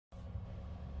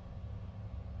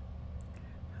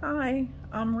Hi,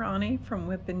 I'm Ronnie from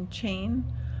Whip and Chain,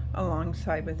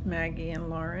 alongside with Maggie and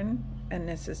Lauren, and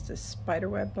this is the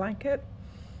spiderweb blanket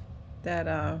that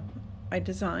I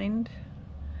designed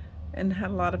and had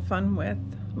a lot of fun with.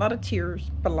 A lot of tears,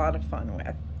 but a lot of fun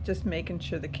with. Just making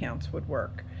sure the counts would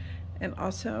work. And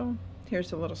also,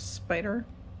 here's a little spider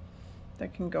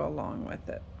that can go along with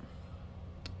it.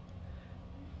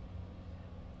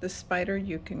 The spider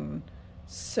you can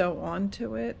sew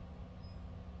onto it.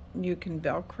 You can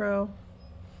Velcro,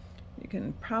 you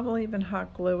can probably even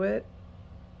hot glue it,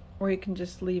 or you can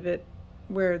just leave it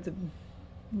where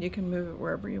you can move it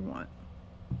wherever you want.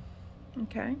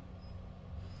 Okay.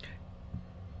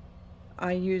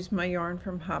 I use my yarn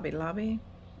from Hobby Lobby,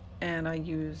 and I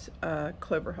use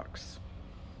clover hooks.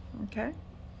 Okay.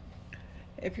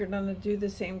 If you're going to do the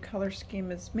same color scheme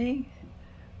as me,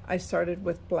 I started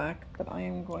with black, but I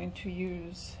am going to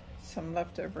use some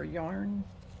leftover yarn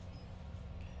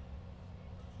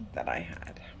that I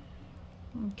had.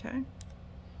 Okay,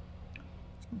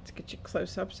 let's get you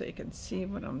close up so you can see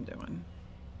what I'm doing.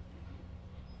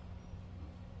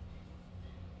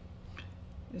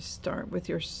 Just start with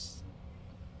your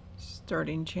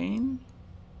starting chain.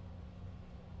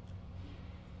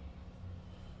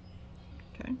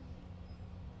 Okay.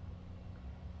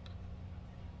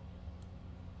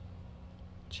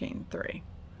 Chain 3.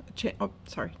 Chain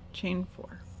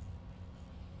 4.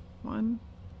 1,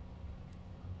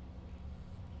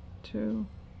 2,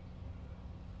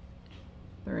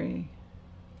 3,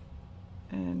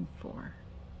 and 4.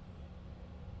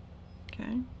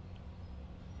 Okay.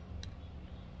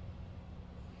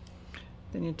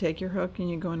 Then you take your hook and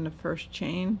you go in the first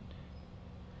chain,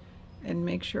 and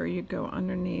make sure you go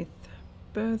underneath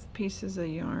both pieces of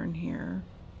yarn here.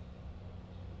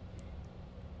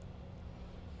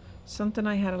 Something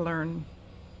I had to learn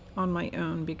on my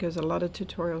own because a lot of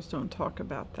tutorials don't talk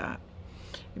about that.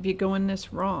 If you go in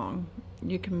this wrong,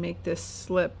 you can make this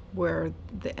slip where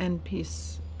the end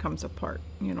piece comes apart.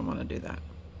 You don't want to do that.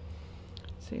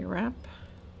 So you wrap,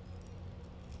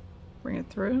 bring it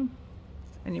through,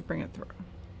 and you bring it through.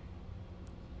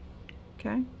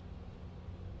 Okay?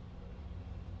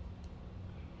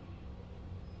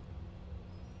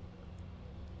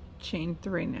 Chain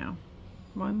 3 now.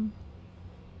 1,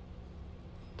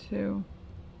 2,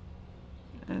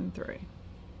 and 3.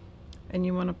 And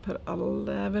you want to put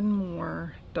 11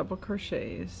 more double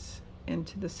crochets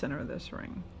into the center of this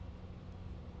ring.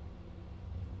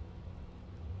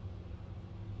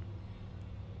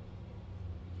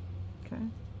 Okay,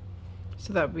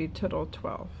 so that would be total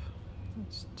 12.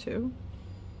 That's 2,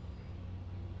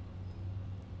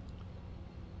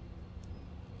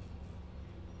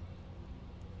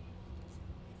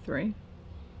 3,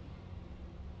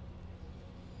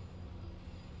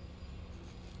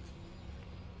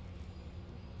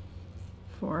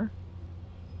 4,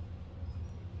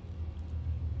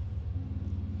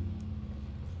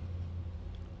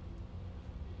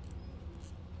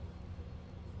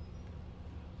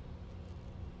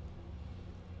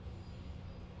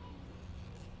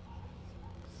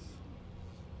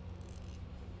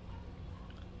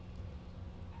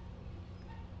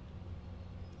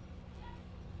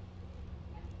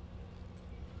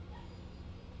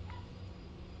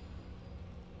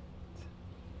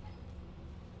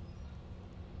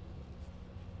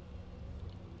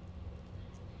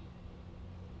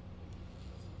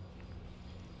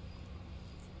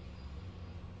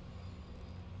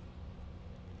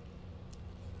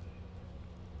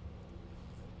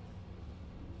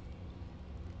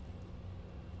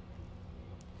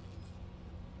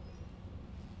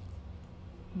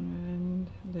 and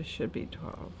this should be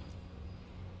 12.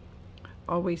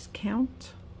 Always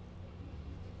count.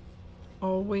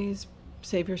 Always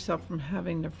save yourself from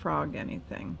having to frog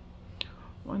anything.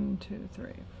 1, 2, 3,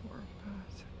 4, 5,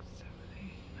 6, 7, 8,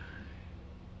 9,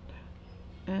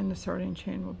 10. And the starting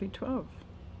chain will be 12.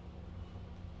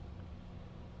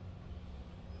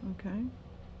 Okay.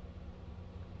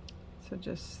 So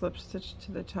just slip stitch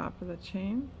to the top of the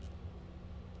chain.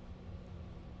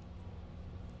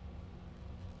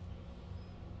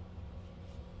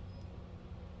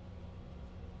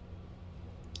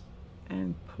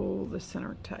 And pull the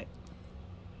center tight.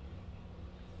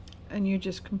 And you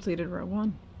just completed row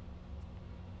 1.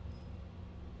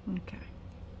 Okay.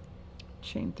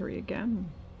 Chain 3 again.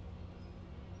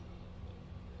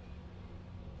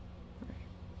 3.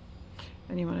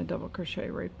 And you want to double crochet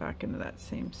right back into that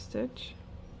same stitch.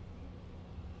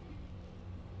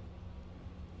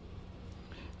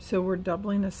 So we're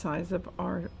doubling the size of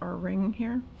our ring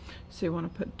here. So you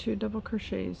want to put 2 double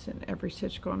crochets in every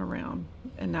stitch going around,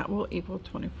 and that will equal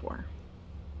 24.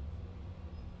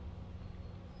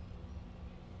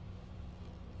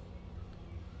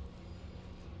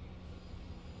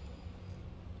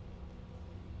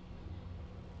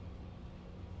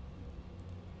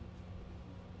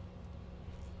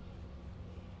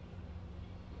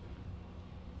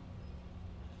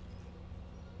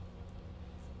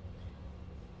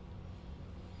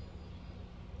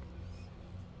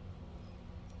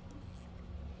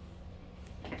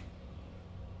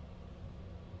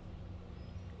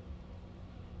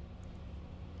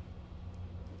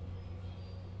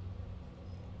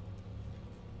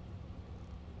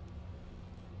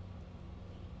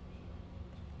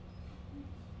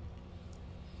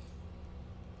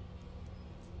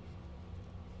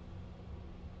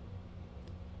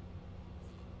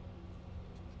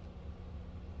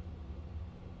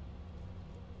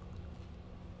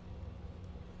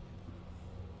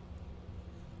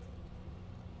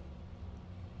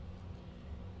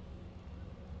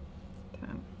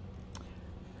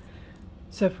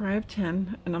 So far I have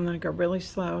 10, and I'm going to go really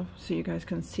slow so you guys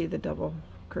can see the double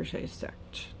crochet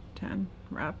stitch. 10,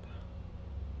 wrap.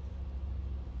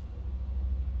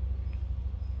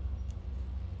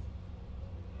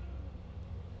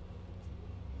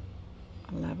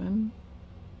 11,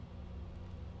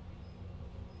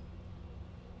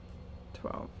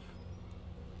 12,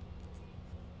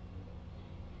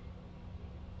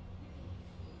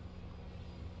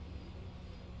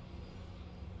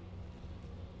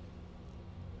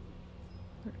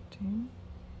 13,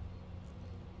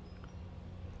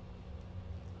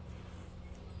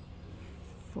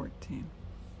 14,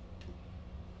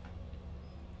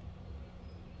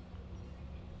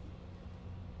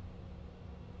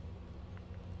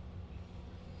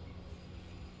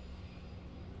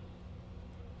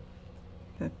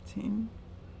 15,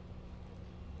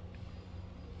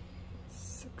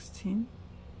 16,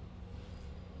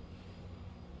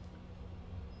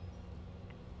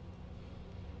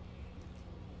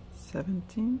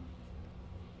 17,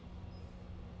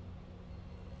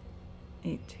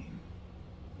 18,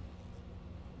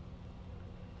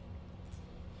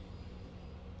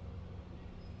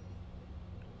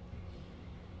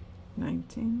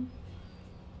 19,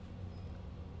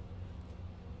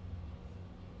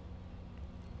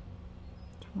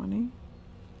 20,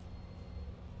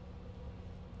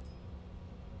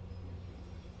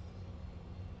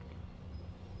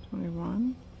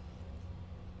 21,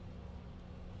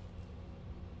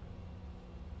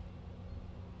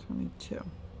 22,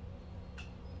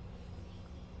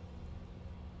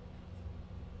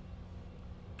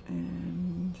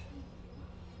 and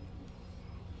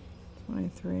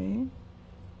 23,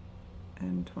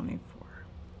 and 24.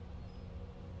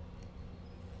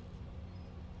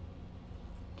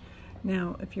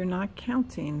 Now, if you're not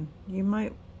counting, you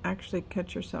might actually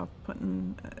catch yourself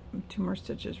putting 2 more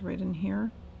stitches right in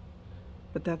here,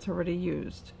 but that's already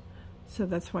used. So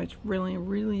that's why it's really,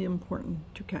 really important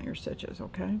to count your stitches,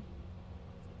 okay?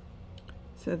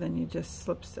 So then you just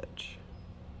slip stitch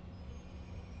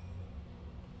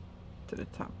to the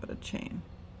top of the chain.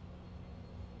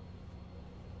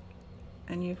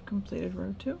 And you've completed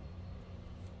row 2.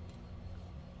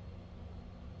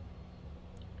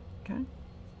 Okay?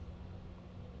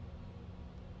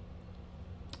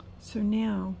 So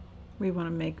now we want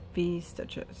to make V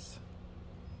stitches.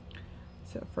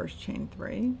 So first chain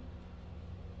 3.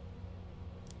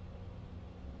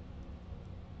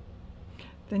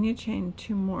 Then you chain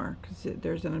 2 more because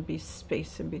there's going to be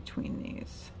space in between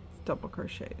these double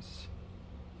crochets.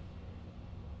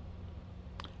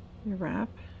 You wrap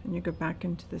and you go back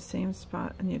into the same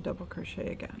spot and you double crochet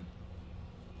again.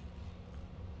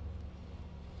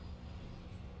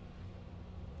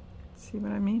 See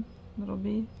what I mean? Little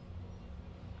V.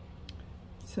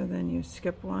 So then you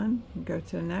skip 1, you go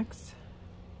to the next,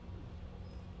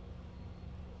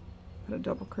 put a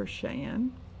double crochet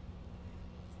in,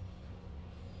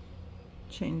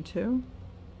 chain 2,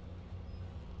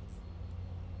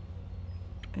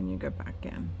 and you go back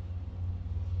in.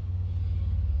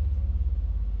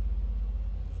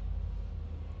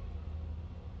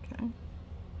 Okay,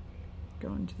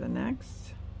 go into the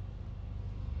next,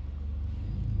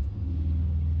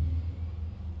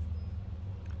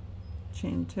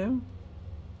 chain 2,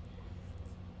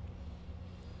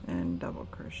 and double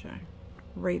crochet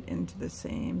right into the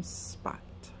same spot.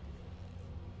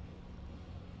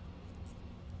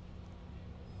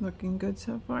 Looking good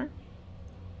so far?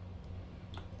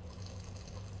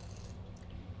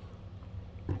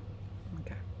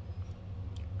 Okay.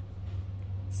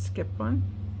 Skip 1,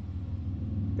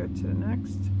 go to the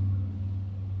next.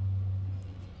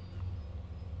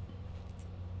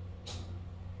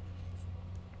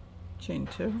 Chain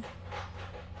 2,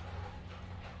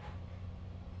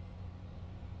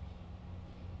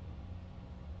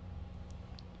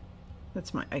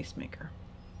 that's my ice maker.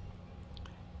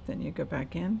 Then you go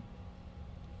back in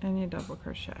and you double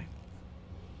crochet.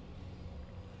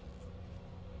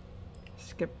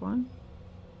 Skip 1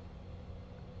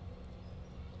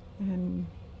 and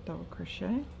double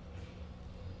crochet.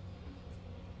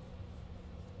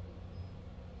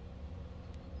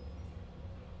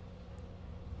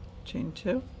 Chain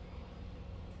 2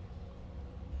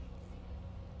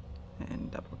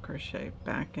 and double crochet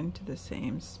back into the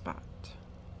same spot.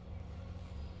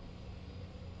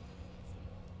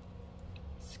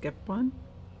 Skip 1,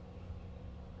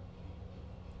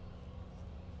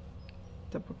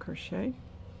 double crochet,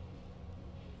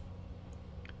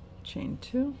 chain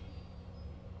 2,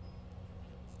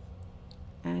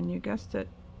 and you guessed it,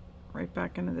 right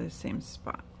back into the same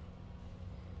spot.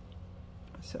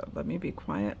 So let me be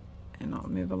quiet and I'll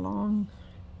move along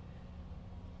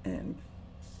and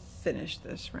finish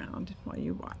this round while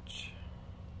you watch.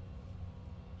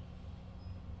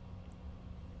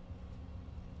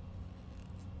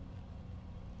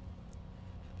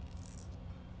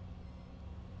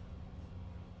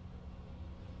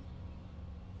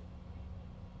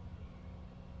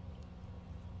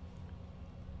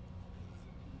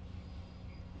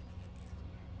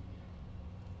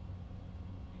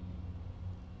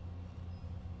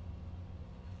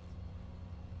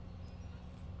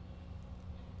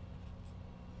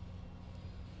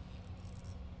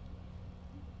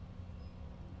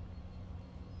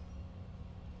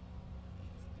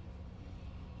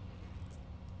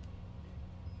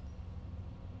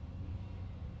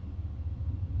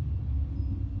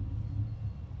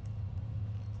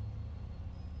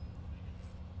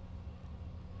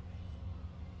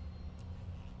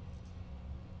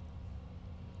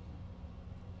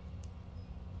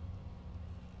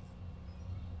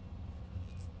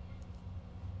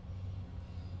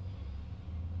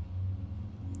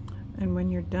 And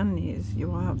when you're done these, you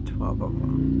will have 12 of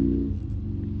them.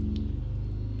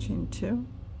 Chain 2,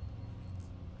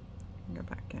 go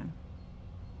back in.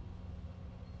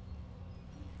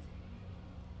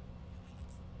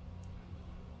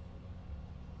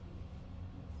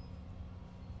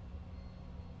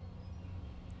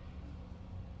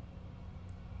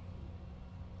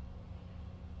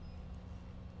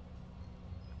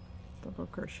 Double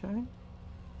crochet.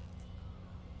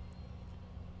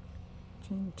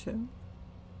 Chain 2,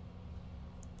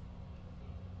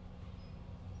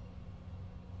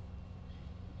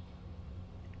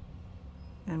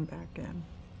 and back in.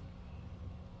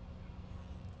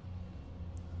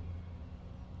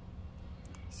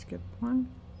 Skip 1.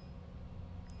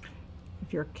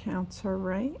 If your counts are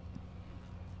right,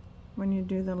 when you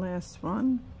do the last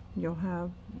one, you'll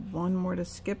have one more to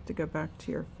skip to go back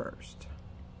to your first.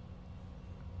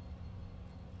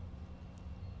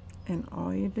 And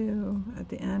all you do at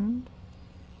the end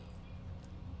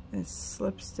is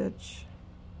slip stitch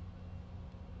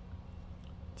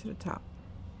to the top.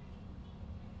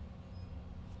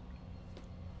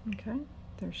 Okay,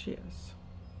 there she is.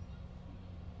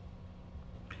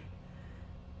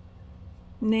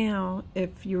 Now,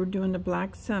 if you're doing the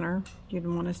black center, you'd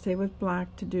want to stay with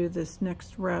black to do this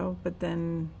next row, but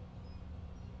then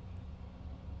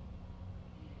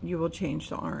you will change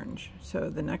to orange. So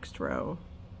the next row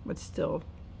would still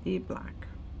be black.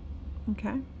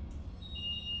 Okay?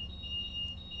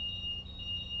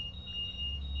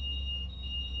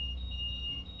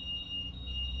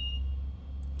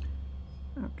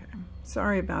 Okay,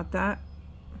 sorry about that.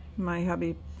 My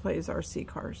hubby plays RC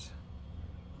cars.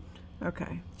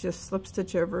 Okay, just slip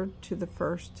stitch over to the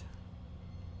first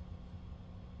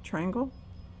triangle,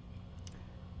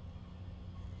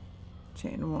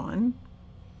 chain 1.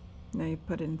 Now you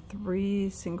put in 3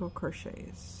 single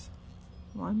crochets.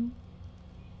 1,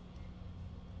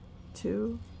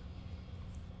 2,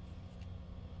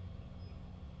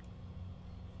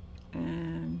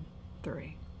 and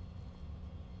 3.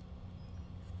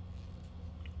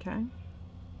 Okay.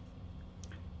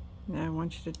 Now I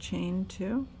want you to chain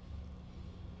 2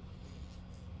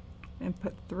 and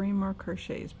put 3 more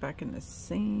crochets back in the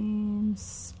same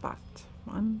spot.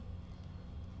 1,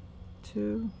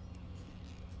 2.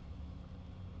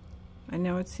 I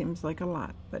know it seems like a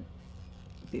lot, but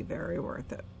be very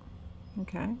worth it.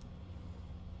 Okay?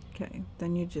 Okay,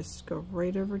 then you just go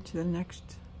right over to the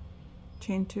next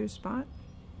chain 2 spot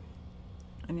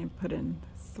and you put in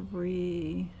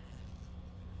 3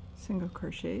 single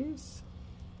crochets.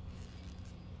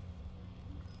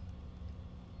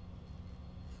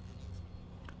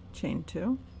 Chain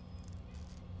 2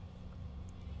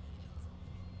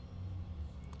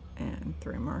 and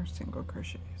 3 more single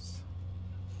crochets.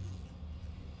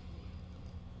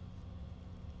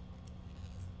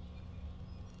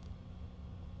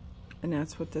 And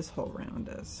that's what this whole round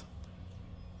is.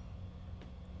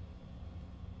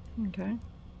 Okay.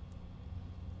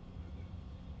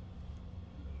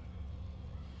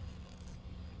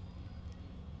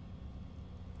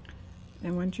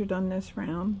 And once you're done this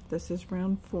round, this is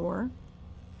round 4.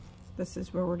 This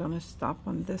is where we're going to stop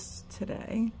on this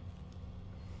today.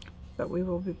 But we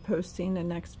will be posting the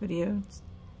next video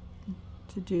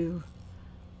to do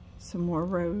some more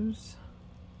rows.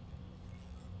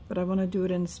 But I want to do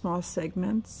it in small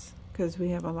segments because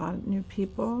we have a lot of new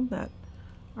people that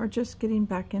are just getting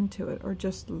back into it or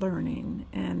just learning.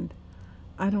 And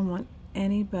I don't want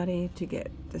anybody to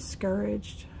get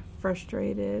discouraged,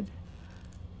 frustrated.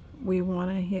 We want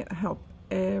to help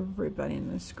everybody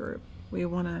in this group. We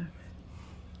want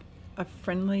a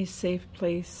friendly, safe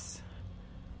place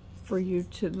for you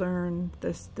to learn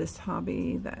this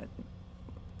hobby that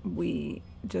we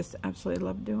just absolutely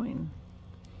love doing.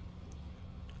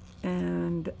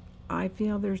 And I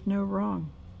feel there's no wrong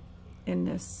in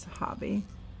this hobby.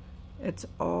 It's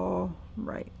all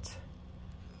right.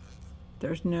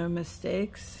 There's no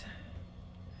mistakes.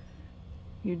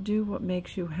 You do what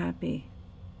makes you happy.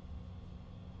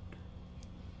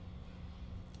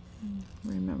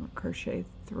 Remember, crochet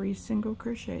 3 single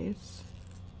crochets,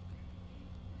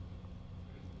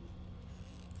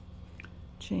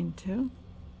 chain 2,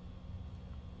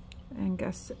 and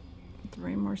guess it,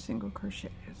 3 more single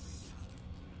crochets.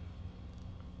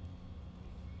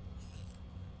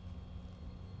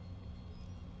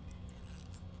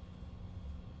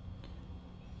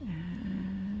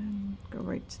 And go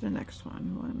right to the next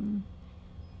one. 1,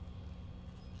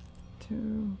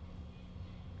 2,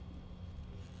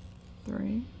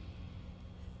 3,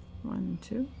 1,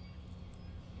 2,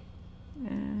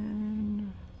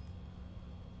 and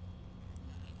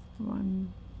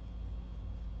 1,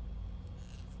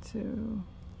 2,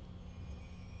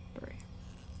 3.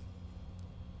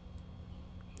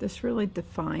 This really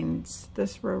defines,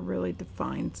 this row really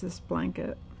defines this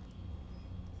blanket,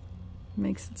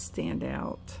 makes it stand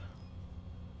out.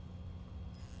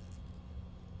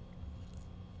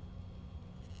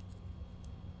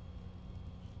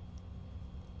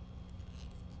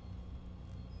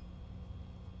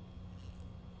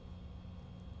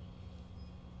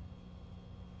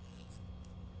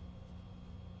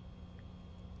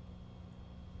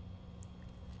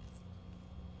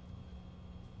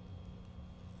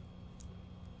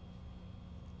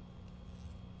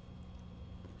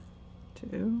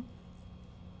 Two,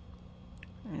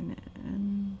 and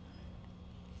then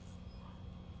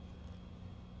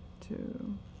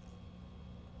 2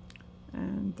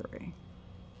 and 3.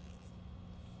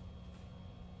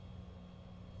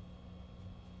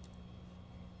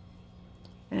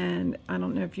 And I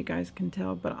don't know if you guys can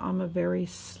tell, but I'm a very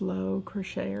slow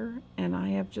crocheter, and I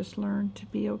have just learned to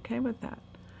be okay with that.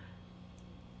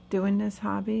 Doing this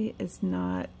hobby is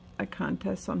not a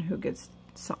contest on who gets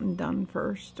something done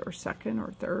first or second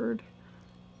or third.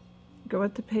 Go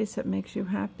at the pace that makes you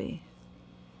happy.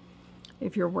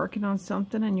 If you're working on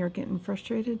something and you're getting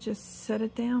frustrated, just set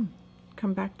it down.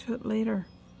 Come back to it later.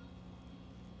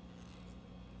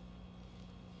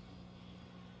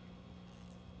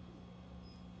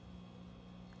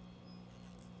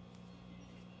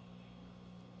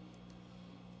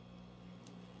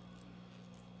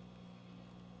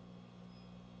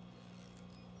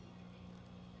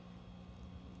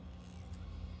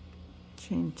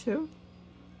 Chain 2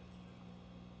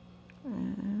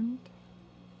 and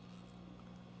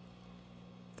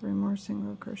 3 more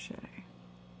single crochet.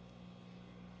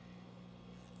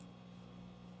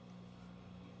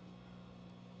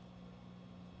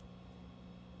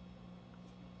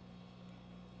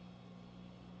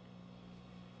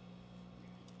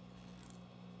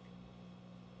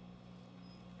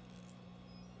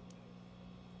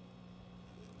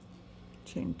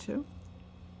 Chain 2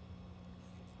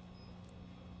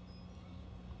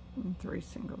 and 3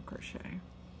 single crochet.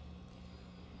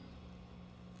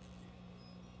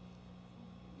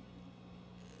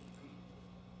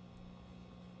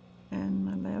 And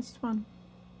my last one.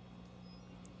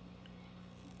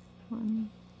 1,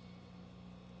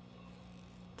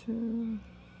 2,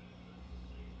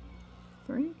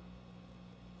 3,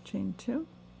 chain 2,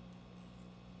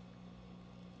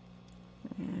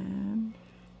 and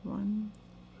 1,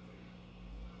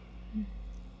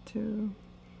 2,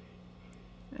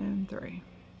 and 3.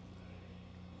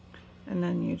 And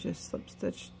then you just slip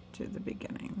stitch to the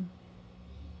beginning.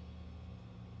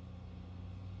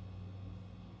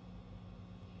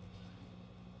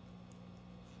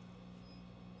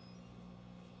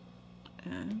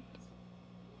 And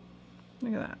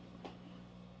look at that.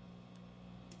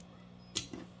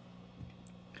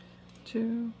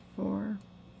 2, 4,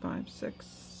 5, 6,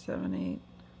 7, 8,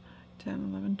 10,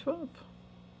 11, 12.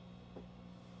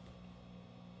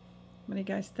 What do you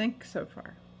guys think so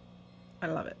far? I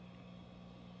love it.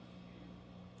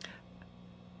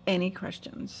 Any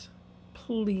questions?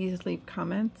 Please leave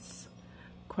comments.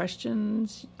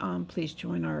 Questions, please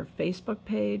join our Facebook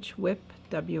page, WIP,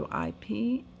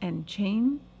 W-I-P, and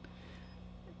Chain.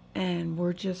 And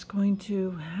we're just going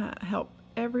to help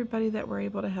everybody that we're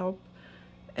able to help,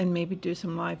 and maybe do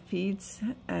some live feeds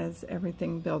as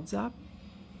everything builds up.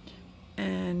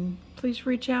 And please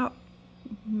reach out.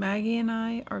 Maggie and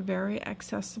I are very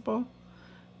accessible,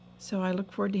 so I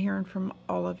look forward to hearing from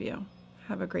all of you.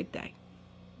 Have a great day.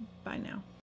 Bye now.